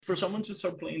For someone to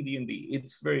start playing D&D,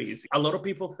 it's very easy. A lot of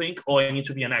people think, oh, I need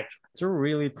to be an actor. It's a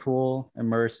really cool,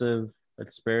 immersive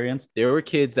experience. There were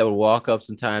kids that would walk up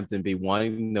sometimes and be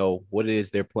wanting to know what it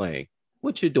is they're playing.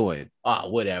 What you doing?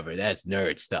 Whatever. That's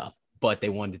nerd stuff. But they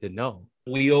wanted to know.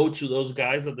 We owe to those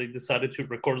guys that they decided to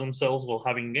record themselves while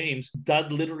having games.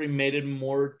 That literally made it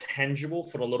more tangible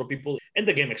for a lot of people. And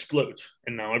the game explodes.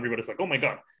 And now everybody's like, oh my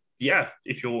God. Yeah,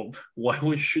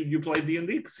 why should you play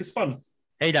D&D? Because it's fun.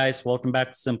 Hey guys, welcome back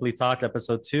to Simply Talk,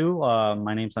 episode 2.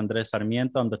 My name's Andres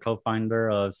Sarmiento. I'm the co-founder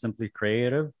of Simply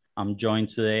Creative. I'm joined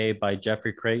today by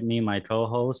Jeffrey Creighton, my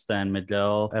co-host, and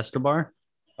Miguel Escobar.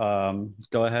 Go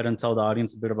ahead and tell the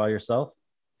audience a bit about yourself.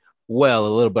 Well, a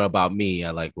little bit about me.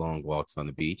 I like long walks on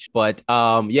the beach. But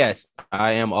yes,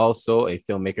 I am also a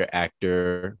filmmaker,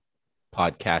 actor,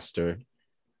 podcaster,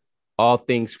 all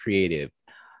things creative.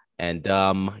 And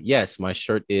yes, my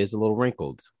shirt is a little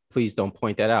wrinkled. Please don't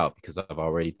point that out because I've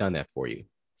already done that for you.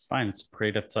 It's fine. It's a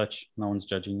creative touch. No one's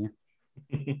judging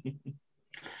you.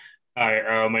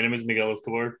 Hi, my name is Miguel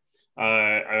Escobar.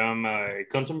 I am a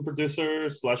content producer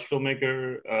 /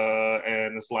 filmmaker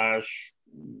and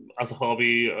 / as a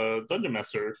hobby dungeon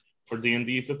master for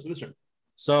D&D 5th edition.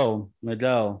 So,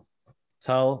 Miguel,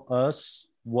 tell us,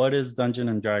 what is Dungeons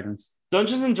and Dragons?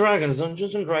 Dungeons and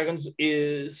Dragons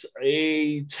is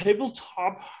a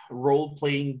tabletop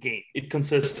role-playing game. It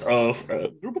consists of a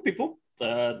group of people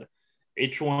that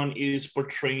each one is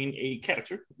portraying a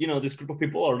character. You know, this group of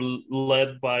people are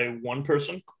led by one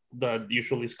person that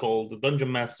usually is called the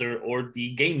Dungeon Master or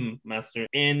the Game Master.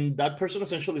 And that person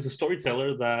essentially is a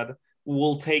storyteller that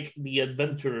will take the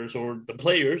adventurers or the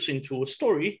players into a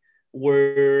story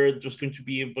where there's going to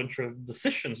be a bunch of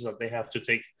decisions that they have to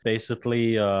take.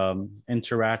 Basically,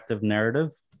 interactive narrative.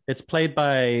 It's played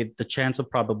by the chance of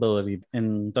probability.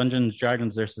 In Dungeons and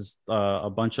Dragons, there's a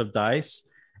bunch of dice,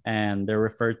 and they're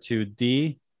referred to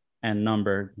D and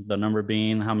number. The number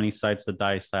being how many sides the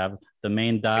dice have. The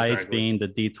main dice being the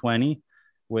D20,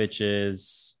 which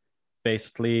is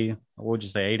basically, what would you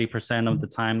say, 80% of the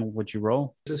time would you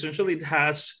roll? Essentially, it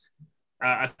has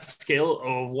a scale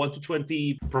of 1 to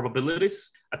 20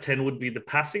 probabilities. A 10 would be the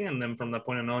passing, and then from that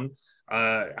point on,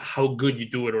 how good you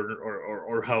do it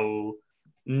or how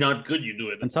not good you do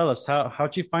it. And tell us,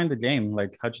 how'd you find the game?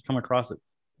 Like, how'd you come across it?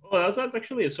 Well, that's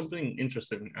actually something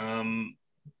interesting.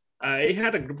 I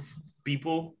had a group of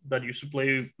people that used to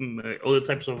play other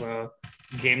types of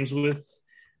games with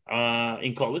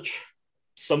in college.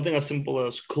 Something as simple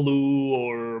as Clue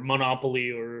or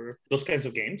Monopoly or those kinds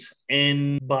of games.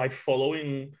 And by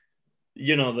following,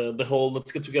 you know, the whole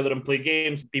let's get together and play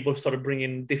games, people started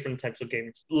bringing different types of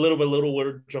games. Little by little,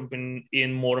 we're jumping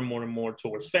in more and more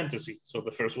towards fantasy. So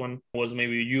the first one was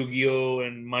maybe Yu-Gi-Oh!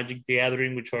 And Magic the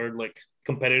Gathering, which are like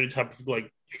competitive type of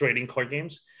like trading card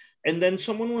games. And then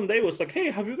someone one day was like, hey,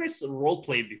 have you guys role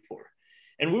played before?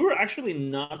 And we were actually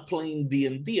not playing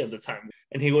D&D at the time.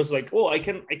 And he was like, oh, I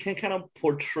can kind of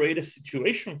portray the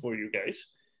situation for you guys.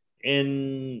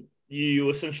 And you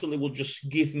essentially will just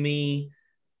give me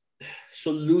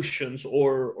solutions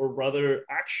or rather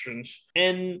actions.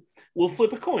 And we'll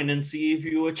flip a coin and see if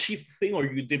you achieved the thing or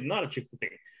you did not achieve the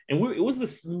thing. And it was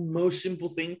the most simple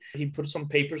thing. He put some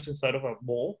papers inside of a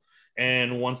bowl.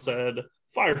 And one said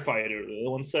firefighter, the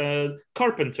other one said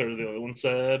carpenter, the other one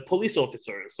said police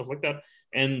officer, stuff like that.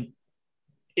 And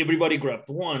everybody grabbed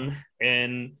one.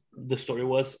 And the story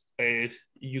was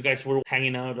you guys were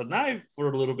hanging out at night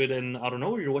for a little bit. And I don't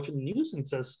know, you're watching the news and it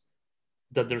says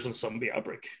that there's a zombie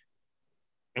outbreak.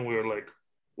 And we were like,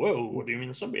 whoa, what do you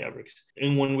mean zombie outbreaks?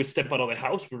 And when we step out of the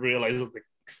house, we realized that the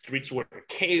streets were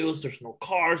chaos. There's no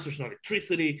cars, there's no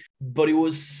electricity. But it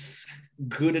was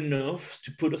good enough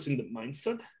to put us in the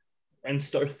mindset and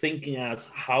start thinking as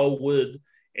how would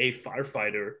a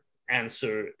firefighter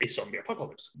answer a zombie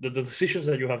apocalypse? The decisions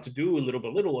that you have to do little by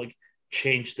little, like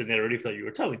change the narrative that you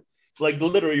were telling. Like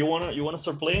literally, you wanna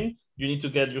start playing, you need to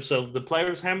get yourself the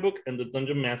player's handbook and the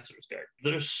dungeon master's guide.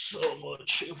 There's so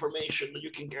much information that you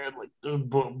can get. Like there's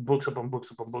books upon books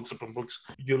upon books upon books.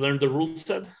 You learn the rule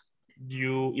set.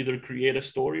 You either create a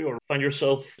story or find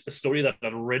yourself a story that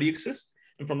already exists.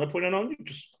 And from that point on, you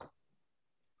just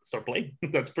start playing.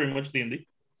 That's pretty much D&D.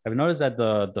 I've noticed that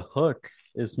the hook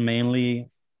is mainly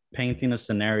painting a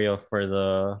scenario for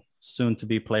the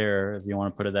soon-to-be player, if you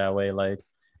want to put it that way. Like,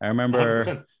 I remember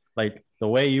 100%. Like the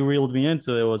way you reeled me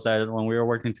into it was that when we were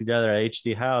working together at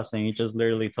HD House, and you just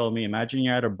literally told me, imagine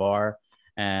you're at a bar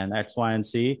and X, Y, and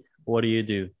Z, what do you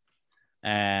do?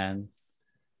 And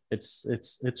it's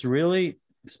really,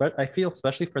 I feel,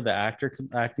 especially for the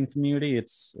acting community,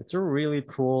 it's a really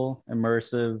cool,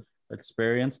 immersive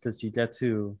experience because you get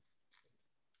to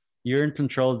you're in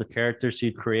control of the characters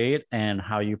you create and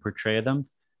how you portray them.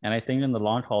 And I think in the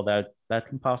long haul that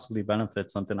can possibly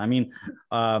benefit something. I mean,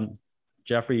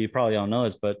 Jeffrey, you probably don't know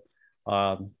this, but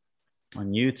on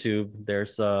YouTube,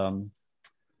 there's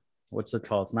what's it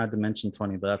called? It's not Dimension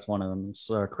 20, but that's one of them. It's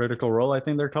Critical Role, I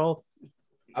think they're called.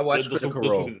 I watched Critical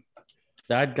Role.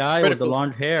 That guy with the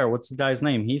long hair, what's the guy's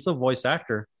name? He's a voice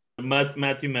actor.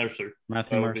 Matthew Mercer.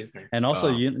 Matthew Mercer. And also,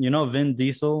 you know, Vin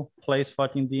Diesel plays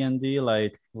fucking D&D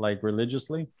like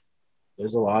religiously.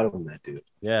 There's a lot of them that do.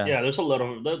 Yeah. Yeah, there's a lot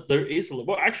of that. There is a lot.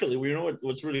 Well, actually, you know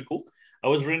what's really cool? I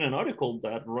was reading an article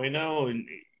that right now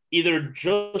either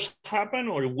just happened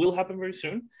or it will happen very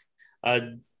soon.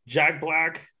 Jack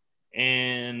Black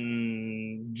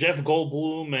and Jeff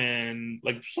Goldblum and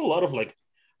like there's a lot of like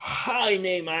high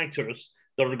name actors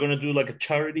that are going to do like a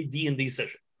charity D&D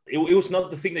session. It was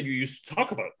not the thing that you used to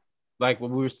talk about. Like what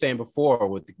we were saying before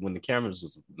when the cameras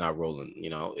was not rolling, you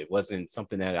know, it wasn't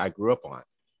something that I grew up on.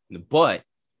 But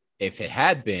if it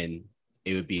had been,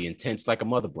 it would be intense like a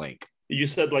mother blank. You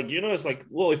said like, you know, it's like,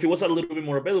 well, if it was a little bit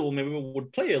more available, maybe we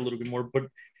would play a little bit more. But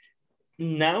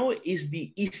now is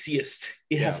the easiest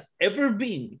it has ever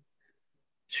been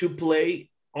to play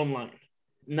online.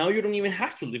 Now you don't even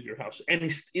have to leave your house. And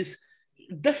it's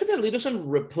definitely doesn't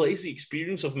replace the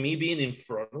experience of me being in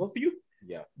front of you.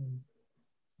 Yeah.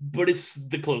 But it's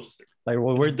the closest thing. Like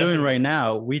what we're doing right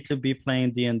now, we could be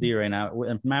playing D&D right now.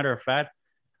 As a matter of fact,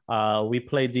 we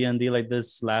played D&D like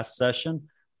this last session,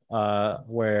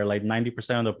 where like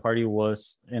 90% of the party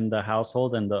was in the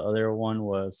household and the other one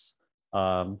was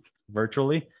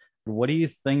virtually. What do you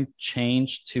think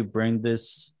changed to bring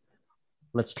this,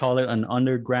 let's call it an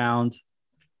underground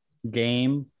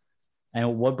game,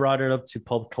 and what brought it up to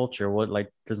pop culture? What,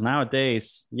 like, because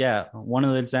nowadays, yeah, one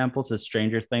of the examples is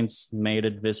Stranger Things made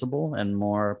it visible and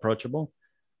more approachable.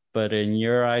 But in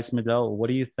your eyes, Miguel, what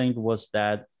do you think was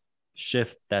that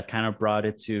shift that kind of brought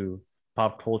it to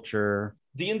pop culture?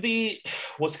 D&D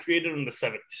was created in the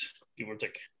 70s, give or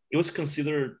take. It was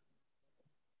considered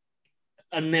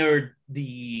a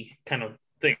nerdy kind of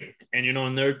thing. And, you know,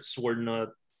 nerds were not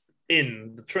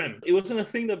in the trend. It wasn't a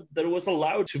thing that was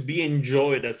allowed to be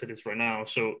enjoyed as it is right now.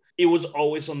 So it was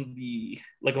always on the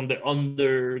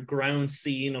underground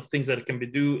scene of things that it can be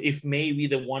do. If maybe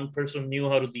the one person knew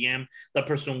how to DM, that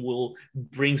person will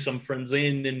bring some friends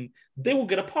in and they will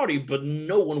get a party, but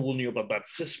no one will know about that.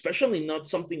 Especially not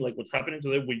something like what's happening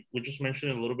today. We just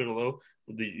mentioned it a little bit ago.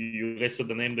 You guys said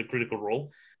the name, the Critical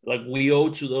Role. Like we owe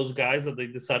to those guys that they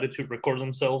decided to record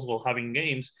themselves while having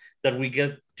games, that we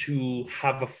get to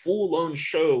have a full-on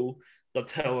show that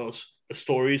tell us the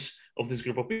stories of this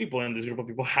group of people. And this group of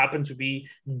people happen to be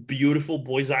beautiful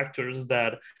voice actors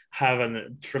that have a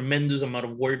tremendous amount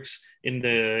of works in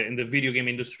the video game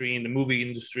industry, in the movie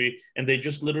industry, and they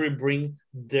just literally bring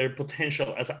their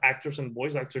potential as actors and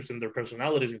voice actors and their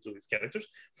personalities into these characters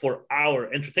for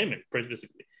our entertainment,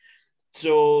 basically.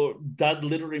 So that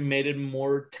literally made it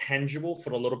more tangible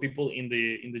for a lot of people in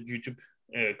the YouTube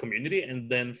community. And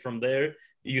then from there,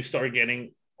 you start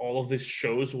getting all of these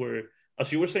shows where, as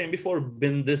you were saying before,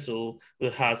 Ben Diesel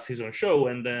has his own show.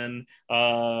 And then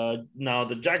now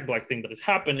the Jack Black thing that is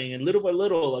happening. And little by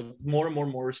little, like more and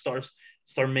more start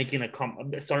making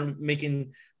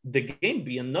the game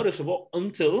be unnoticeable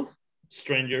until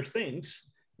Stranger Things,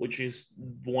 which is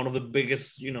one of the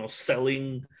biggest, you know,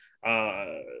 selling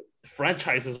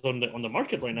franchises on the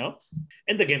market right now,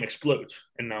 and the game explodes,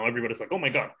 and now everybody's like, oh my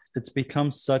god, it's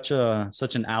become such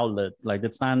an outlet. Like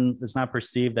it's not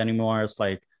perceived anymore as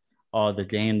like, oh, the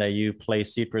game that you play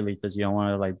secretly because you don't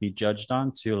want to like be judged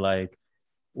on, to like,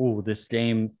 oh, this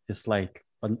game is like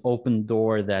an open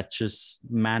door that just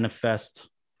manifests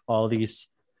all these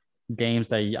games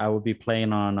that I would be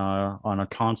playing on a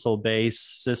console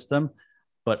based system,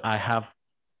 but I have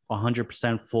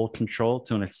 100% full control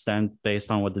to an extent based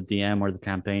on what the DM or the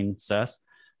campaign says.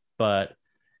 But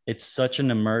it's such an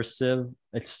immersive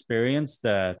experience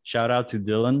that, shout out to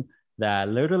Dylan, that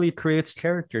literally creates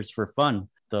characters for fun.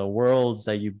 The worlds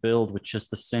that you build with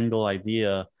just a single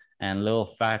idea and little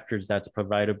factors that's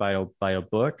provided by a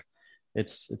book,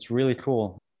 it's really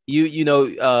cool.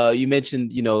 You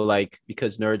mentioned, you know, like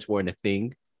because nerds weren't a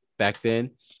thing back then.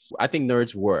 I think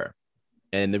nerds were.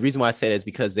 And the reason why I say that is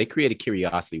because they created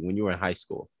curiosity when you were in high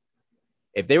school.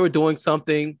 If they were doing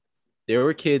something, there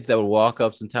were kids that would walk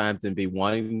up sometimes and be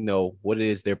wanting to know what it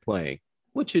is they're playing,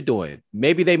 what you're doing.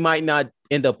 Maybe they might not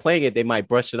end up playing it. They might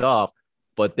brush it off.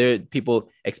 But there are people,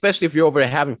 especially if you're over there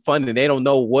having fun and they don't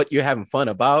know what you're having fun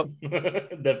about.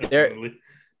 Definitely.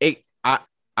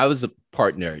 I was a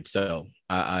part nerd. So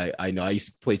I know I used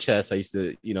to play chess. I used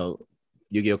to, you know,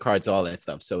 Yu-Gi-Oh cards, all that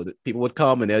stuff. So people would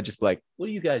come and they'll just be like, what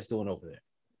are you guys doing over there?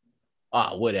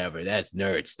 whatever, that's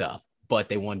nerd stuff. But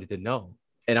they wanted to know.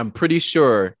 And I'm pretty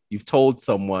sure you've told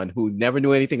someone who never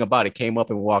knew anything about it, came up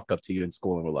and walked up to you in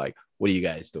school and were like, what are you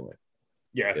guys doing?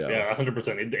 Yeah, You know? yeah,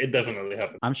 100%. It definitely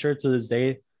happened. I'm sure to this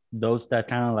day, those that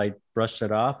kind of like brushed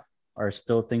it off are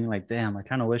still thinking like, damn, I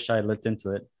kind of wish I looked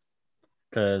into it.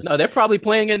 Because no, they're probably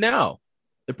playing it now.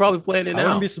 I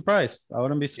wouldn't be surprised.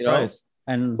 You know?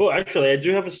 And well, actually, I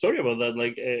do have a story about that.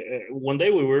 Like one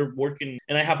day we were working,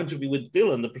 and I happened to be with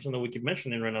Dylan, the person that we keep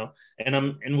mentioning right now,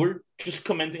 and we're just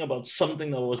commenting about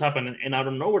something that was happening, and out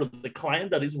of nowhere, the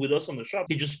client that is with us on the shop,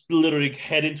 he just literally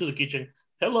head into the kitchen.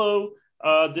 Hello,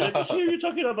 did I just hear you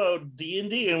talking about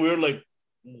D&D? And we were like,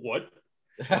 what?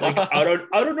 Like out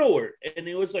of nowhere, and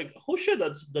it was like, oh shit,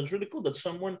 that's really cool that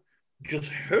someone just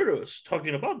heard us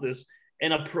talking about this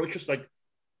and approached us like,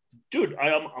 dude,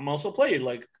 I'm also playing.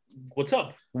 Like, what's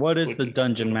up? What is the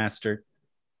Dungeon Master?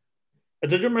 A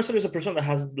Dungeon Master is a person that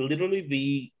has literally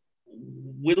the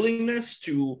willingness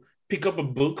to pick up a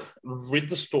book, read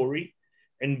the story,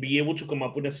 and be able to come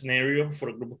up with a scenario for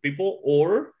a group of people,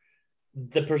 or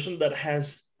the person that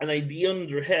has an idea in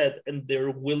their head and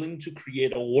they're willing to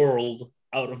create a world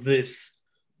out of this.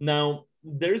 Now,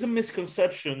 there is a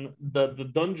misconception that the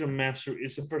Dungeon Master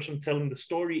is a person telling the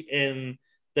story and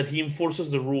that he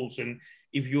enforces the rules. And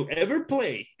if you ever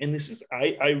play, and this is,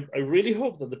 I really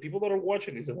hope that the people that are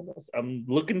watching this, I'm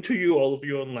looking to you, all of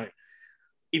you online,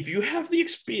 if you have the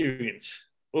experience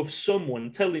of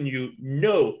someone telling you,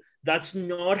 no, that's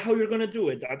not how you're going to do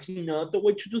it, that's not the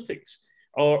way to do things,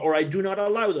 or I do not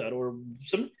allow that, or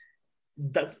some,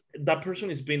 that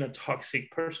person is being a toxic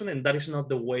person, and that is not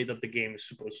the way that the game is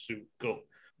supposed to go.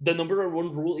 The number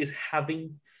one rule is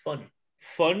having fun.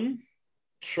 Fun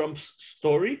trumps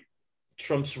story,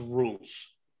 trumps rules.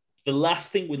 The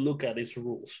last thing we look at is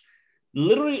rules.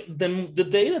 Literally, the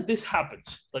day that this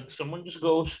happens, like someone just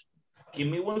goes, give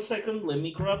me 1 second, let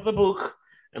me grab the book,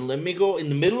 and let me go in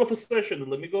the middle of a session,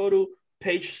 and let me go to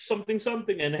page something,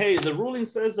 and hey, the ruling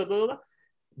says that, blah, blah, blah.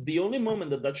 The only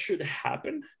moment that should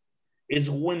happen is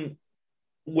when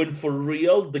for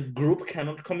real the group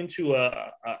cannot come into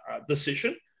a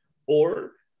decision,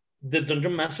 or the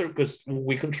Dungeon Master, because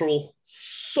we control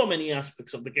so many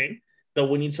aspects of the game that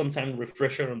we need some time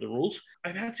refresher on the rules.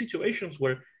 I've had situations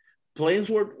where players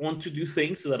want to do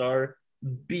things that are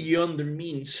beyond the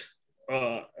means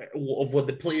of what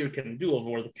the player can do, of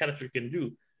what the character can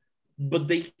do, but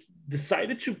they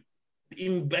decided to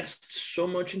invest so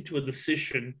much into a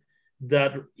decision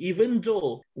that even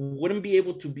though wouldn't be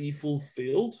able to be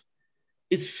fulfilled,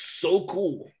 it's so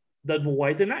cool that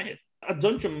why deny it? A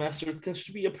Dungeon Master tends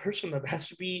to be a person that has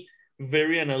to be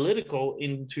very analytical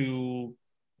in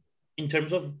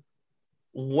terms of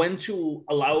when to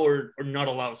allow or not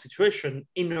allow a situation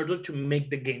in order to make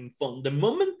the game fun. The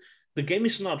moment the game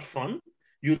is not fun,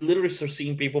 you literally start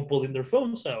seeing people pulling their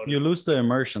phones out. You lose the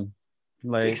immersion.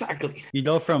 Like, exactly. You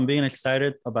go from being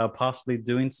excited about possibly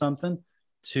doing something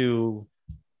to,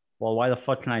 well, why the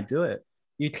fuck can I do it?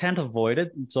 You can't avoid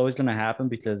it. It's always going to happen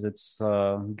because it's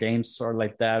games are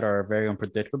like that are very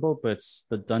unpredictable, but it's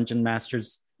the Dungeon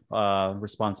Master's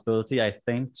responsibility, I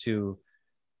think, to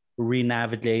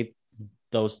re-navigate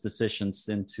those decisions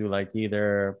into like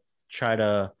either try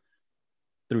to,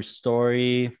 through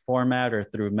story format or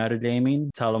through metagaming,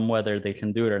 tell them whether they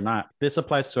can do it or not. This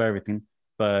applies to everything.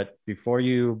 But before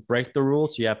you break the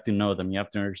rules, you have to know them. You have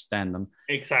to understand them.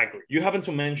 Exactly. You happen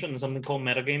to mention something called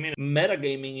metagaming.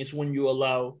 Metagaming is when you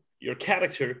allow your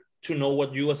character to know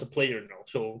what you as a player know.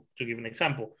 So to give an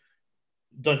example,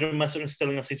 Dungeon Master is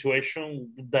telling a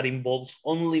situation that involves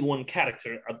only one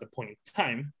character at the point in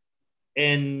time,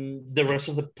 and the rest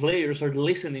of the players are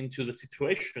listening to the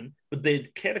situation, but the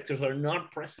characters are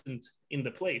not present in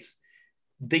the place.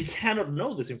 They cannot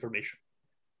know this information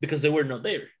because they were not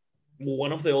there.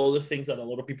 One of the other things that a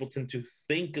lot of people tend to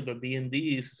think that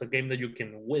D&D is a game that you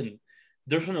can win.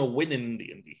 There's no winning in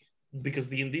D&D because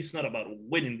D&D is not about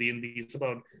winning. D&D is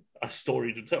about a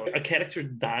story to tell. A character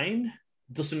dying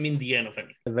doesn't mean the end of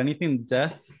anything. If anything,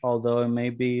 death, although it may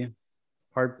be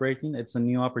heartbreaking, it's a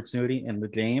new opportunity in the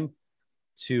game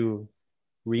to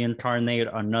reincarnate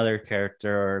another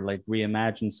character or like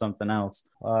reimagine something else.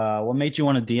 What made you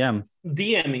want to DM?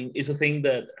 DMing is a thing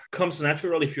that comes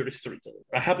natural if you're a storyteller.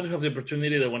 I happen to have the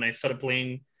opportunity that when I started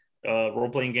playing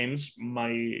role-playing games,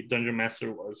 my Dungeon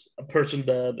Master was a person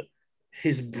that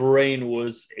his brain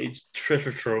was a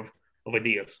treasure trove of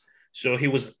ideas. So he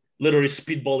was literally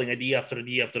spitballing idea after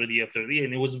idea after idea after idea,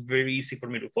 and it was very easy for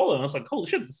me to follow. And I was like, holy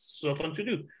shit, this is so fun to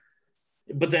do.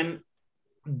 But then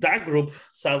that group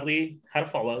sadly had a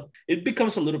fallout. It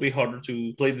becomes a little bit harder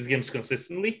to play these games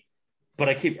consistently but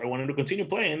I wanted to continue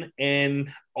playing,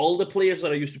 and all the players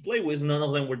that I used to play with, none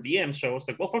of them were DMs. So I was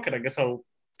like, well, fuck it, I guess I'll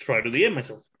try to DM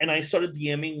myself. And I started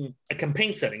DMing a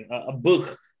campaign setting, a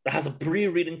book that has a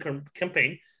pre-written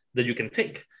campaign that you can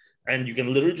take. And you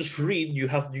can literally just read. You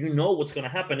know what's going to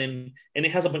happen, and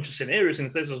it has a bunch of scenarios. And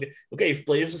it says, okay, if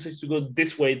players decide to go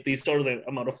this way, these are the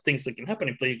amount of things that can happen.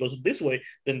 If player goes this way,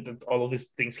 then all of these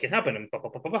things can happen. And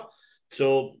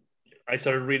So I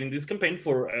started reading this campaign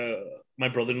for my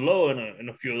brother-in-law and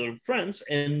a few other friends,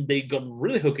 and they got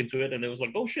really hooked into it. And they was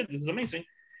like, oh shit, this is amazing.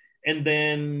 And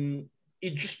then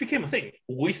it just became a thing.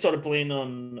 We started playing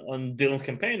on Dylan's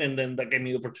campaign, and then that gave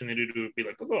me the opportunity to be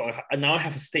like, oh, now I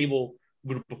have a stable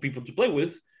group of people to play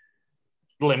with.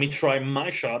 Let me try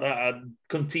my shot at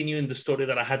continuing the story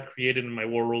that I had created in my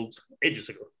world ages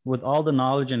ago. With all the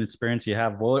knowledge and experience you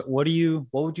have, what would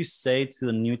you say to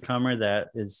the newcomer that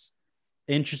is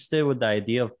interested with the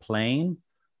idea of playing,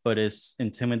 but is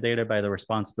intimidated by the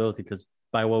responsibility? Because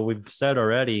by what we've said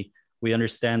already, we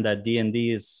understand that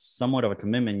D&D is somewhat of a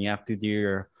commitment. You have to do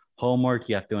your homework.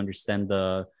 You have to understand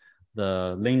the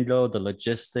lingo, the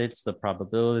logistics, the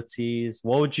probabilities.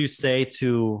 What would you say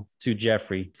to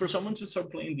Jeffrey? For someone to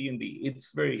start playing D&D,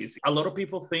 it's very easy. A lot of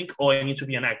people think, oh, I need to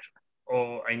be an actor,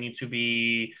 or I need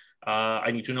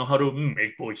to know how to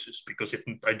make voices, because if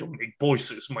I don't make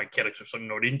voices, my characters are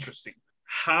not interesting.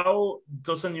 How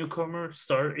does a newcomer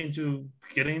start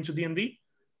getting into D&D?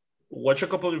 Watch a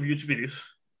couple of YouTube videos.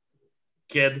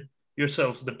 Get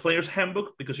yourselves the player's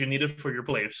handbook, because you need it for your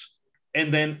players.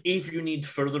 And then if you need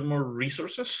furthermore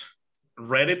resources,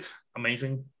 Reddit,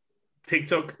 amazing.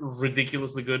 TikTok,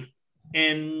 ridiculously good.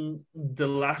 And the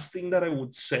last thing that I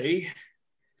would say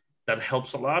that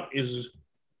helps a lot is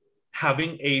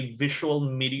having a visual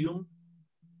medium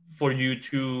for you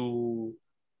to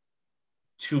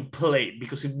play,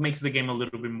 because it makes the game a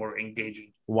little bit more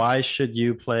engaging. Why should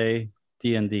you play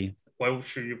D&D? Why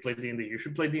should you play D&D? You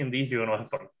should play D&D if you want to have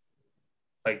fun.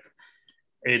 Like,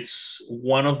 it's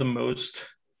one of the most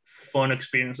fun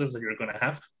experiences that you're going to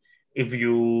have if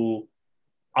you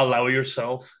allow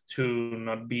yourself to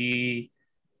not be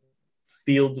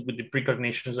filled with the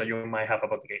precognitions that you might have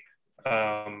about the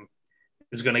game.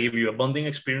 It's going to give you a bonding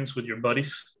experience with your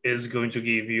buddies. It's going to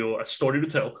give you a story to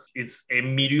tell. It's a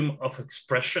medium of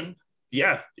expression.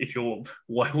 Yeah,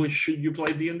 why should you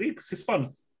play D&D? Because it's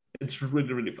fun. It's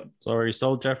really, really fun. So are you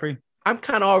sold, Jeffrey? I'm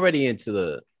kind of already into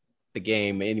the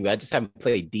game anyway. I just haven't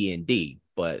played D&D,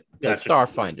 but Gotcha.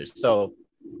 Starfinder, so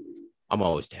I'm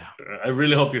always down. I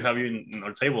really hope you have you in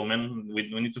our table, man. We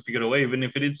need to figure a way, even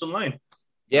if it is online.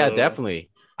 Yeah, definitely.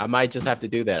 I might just have to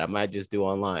do that. I might just do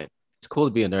online. It's cool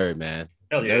to be a nerd, man.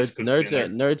 Hell yeah,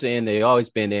 nerds are in. They've always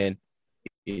been in.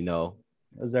 You know.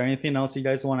 Is there anything else you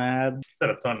guys want to add? Said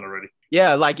a ton already.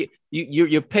 Yeah, like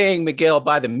you're paying Miguel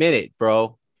by the minute,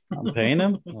 bro. I'm paying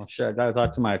him. Oh shit! I gotta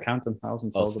talk to my accountant. I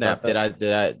wasn't told snap! About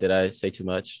that. Did I say too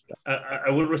much? I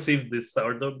will receive this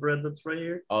sourdough bread that's right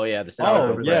here. Oh yeah, the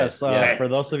sourdough bread. Yes. For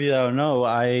those of you that don't know,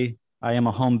 I am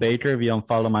a home baker. If you don't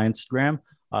follow my Instagram,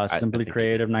 Simply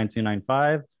Creative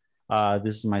 1995.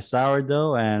 This is my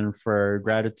sourdough, and for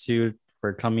gratitude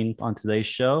for coming on today's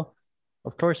show,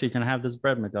 of course you can have this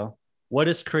bread, Miguel. What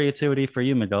is creativity for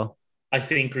you, Miguel? I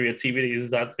think creativity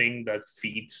is that thing that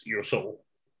feeds your soul,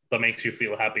 that makes you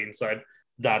feel happy inside.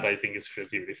 That, I think, is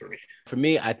creativity for me. For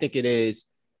me, I think it is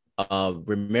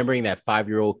remembering that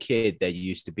 5-year-old kid that you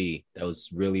used to be. That was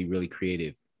really, really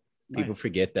creative. People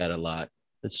forget that a lot.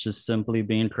 It's just simply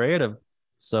being creative.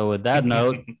 So with that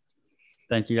note,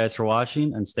 thank you guys for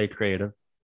watching, and stay creative.